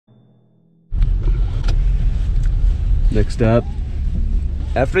Next up,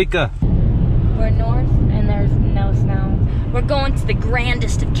 Africa. We're north and there's no snow. We're going to the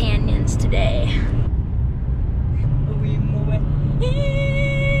grandest of canyons today.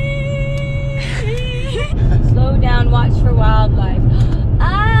 Slow down, watch for wildlife.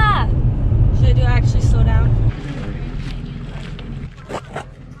 Ah! Should I actually slow down?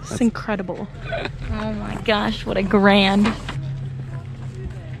 It's incredible. Oh my gosh, what a grand.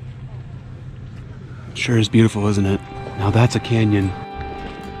 Sure is beautiful, isn't it? Now that's a canyon.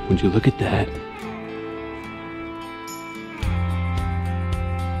 Would you look at that?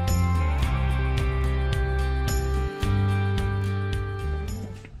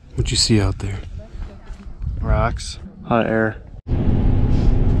 What'd you see out there? Rocks, hot air.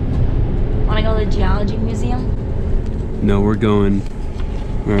 Wanna go to the geology museum? No, we're going,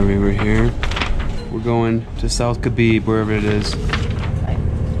 where are we? We're here. We're going to South Kaibab, wherever it is.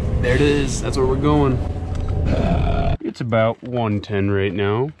 There it is, that's where we're going. It's about 1:10 right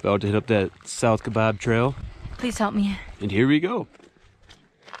now. About to hit up that South Kaibab trail. Please help me. And here we go.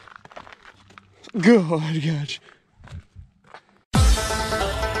 God, gosh.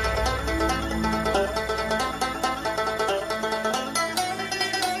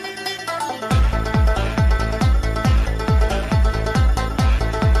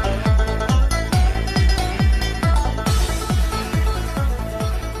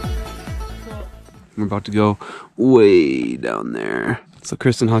 We're about to go way down there. So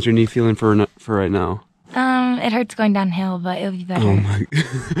Kristen, how's your knee feeling for right now? It hurts going downhill, but it'll be better. Oh my,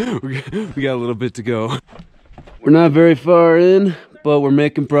 we got a little bit to go. We're not very far in, but we're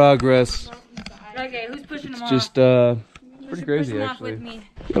making progress. Okay, who's pushing them off? Just pretty crazy actually. With me.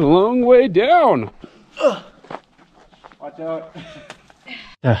 Got a long way down. Watch out.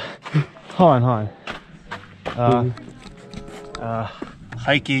 Hold on.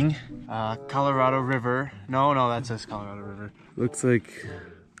 Hiking. Colorado River. No, that says Colorado River. Looks like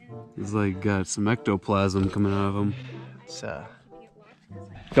it's like got some ectoplasm coming out of them. It's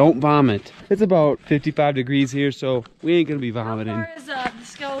Don't vomit. It's about 55 degrees here, so we ain't gonna be vomiting. How far is the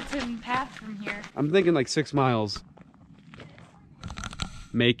skeleton path from here? I'm thinking like 6 miles.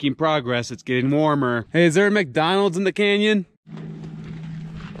 Making progress. It's getting warmer. Hey, is there a McDonald's in the canyon?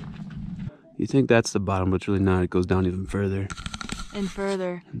 You think that's the bottom, but it's really not. It goes down even further. And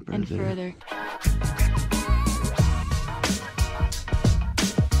further. And further.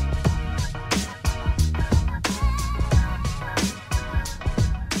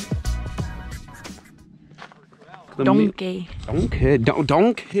 Donkey.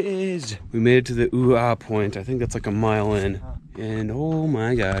 Donkeys. We made it to the ooh-ah point. I think that's like a mile in. And oh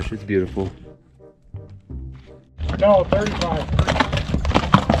my gosh, it's beautiful. No, 35.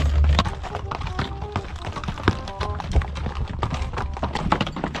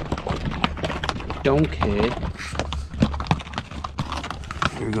 Donkey.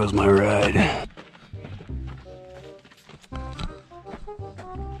 Here goes my ride.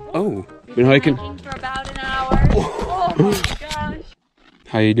 Oh, been hiking For about an hour. Oh my gosh.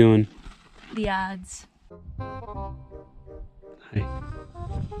 How you doing? The odds. Hi.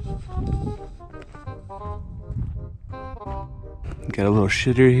 Got a little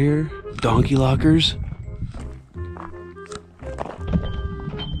shitter here. Donkey lockers.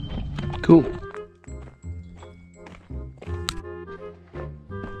 Cool.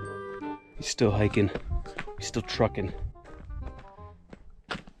 He's still hiking. He's still trucking.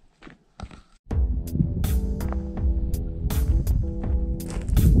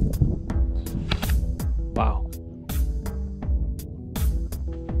 Wow.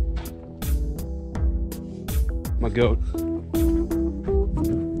 My goat.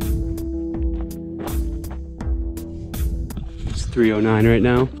 It's 3:09 right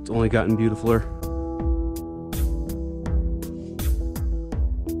now. It's only gotten beautifuler.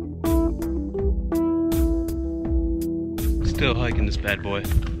 Still hiking this bad boy.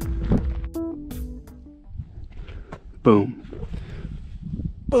 Boom.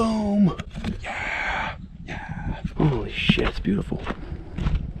 Boom. Yeah. Yeah. Holy shit, it's beautiful.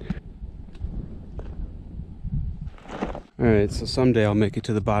 Alright, so someday I'll make it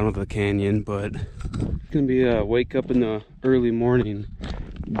to the bottom of the canyon, but it's gonna be a wake up in the early morning,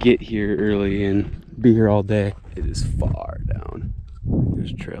 get here early, and be here all day. It is far down.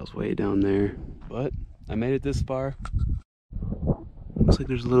 There's trails way down there, but I made it this far. Looks like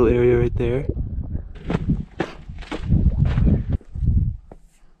there's a little area right there.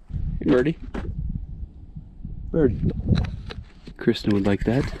 Hey, birdie. Bird. Kristen would like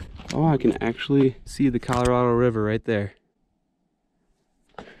that. Oh, I can actually see the Colorado River right there.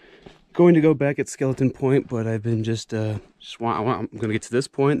 going to go back at Skeleton Point, but I've been I'm gonna get to this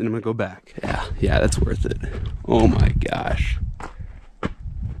point, and I'm gonna go back. Yeah, that's worth it. Oh my gosh.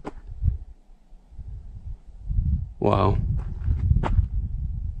 Wow.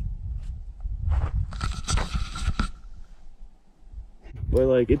 But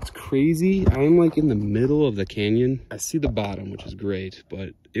like, it's crazy. I'm like in the middle of the canyon. I see the bottom, which is great,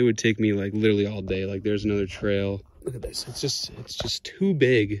 but it would take me like literally all day. Like, there's another trail. Look at this. It's just too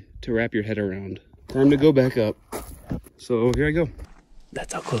big to wrap your head around. Time to go back up. So here I go.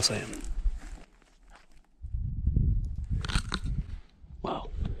 That's how close I am.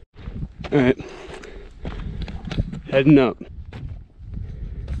 Wow. All right. Heading up.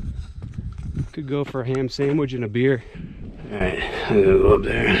 Could go for a ham sandwich and a beer. All right, I'm gonna go up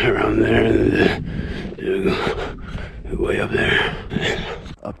there, around there, and way up there.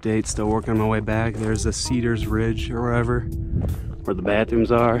 Update, still working on my way back. There's the Cedars Ridge or wherever, where the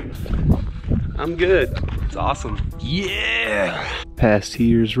bathrooms are. I'm good. It's awesome. Yeah! Past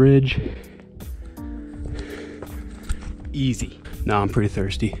Cedars Ridge. Easy. Now I'm pretty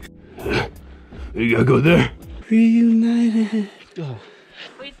thirsty. We gotta go there. Reunited. Oh.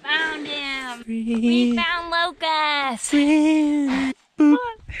 We found him. We found Locust.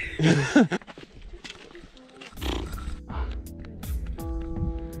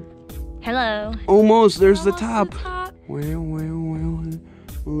 Hello. Almost. There's the top. Well.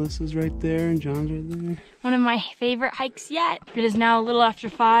 Melissa's right there and John's right there. One of my favorite hikes yet. It is now a little after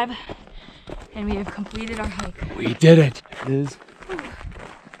 5, and we have completed our hike. We did it. It is.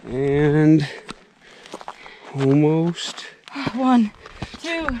 And almost. 1,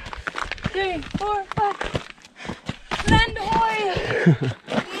 2, 3, 4, 5. Lendoy!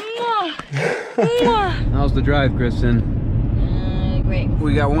 How's the drive, Kristen? Great.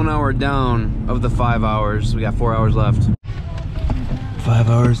 We got 1 hour down of the 5 hours. We got 4 hours left. 5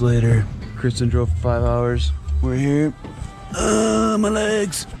 hours later. Kristen drove for 5 hours. We're here. My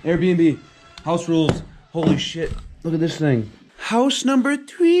legs. Airbnb. House rules. Holy shit. Look at this thing. House number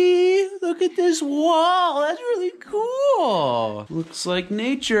 3. Look at this wall. That's really cool. Looks like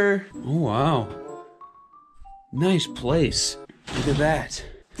nature. Oh, wow. Nice place. Look at that.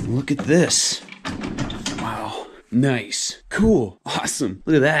 Look at this. Wow. Nice. Cool. Awesome.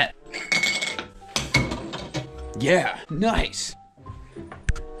 Look at that. Yeah. Nice.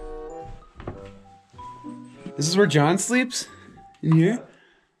 This is where John sleeps? In here?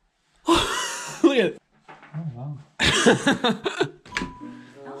 Look at it. Oh, wow.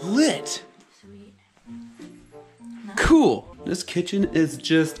 Lit. Sweet. Cool. This kitchen is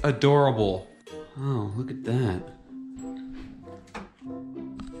just adorable. Oh, look at that.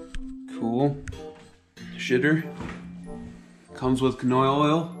 Cool. Shitter. Comes with canola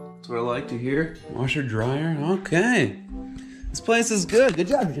oil. That's what I like to hear. Washer, dryer. Okay. This place is good. Good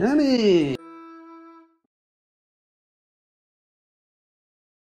job, Johnny.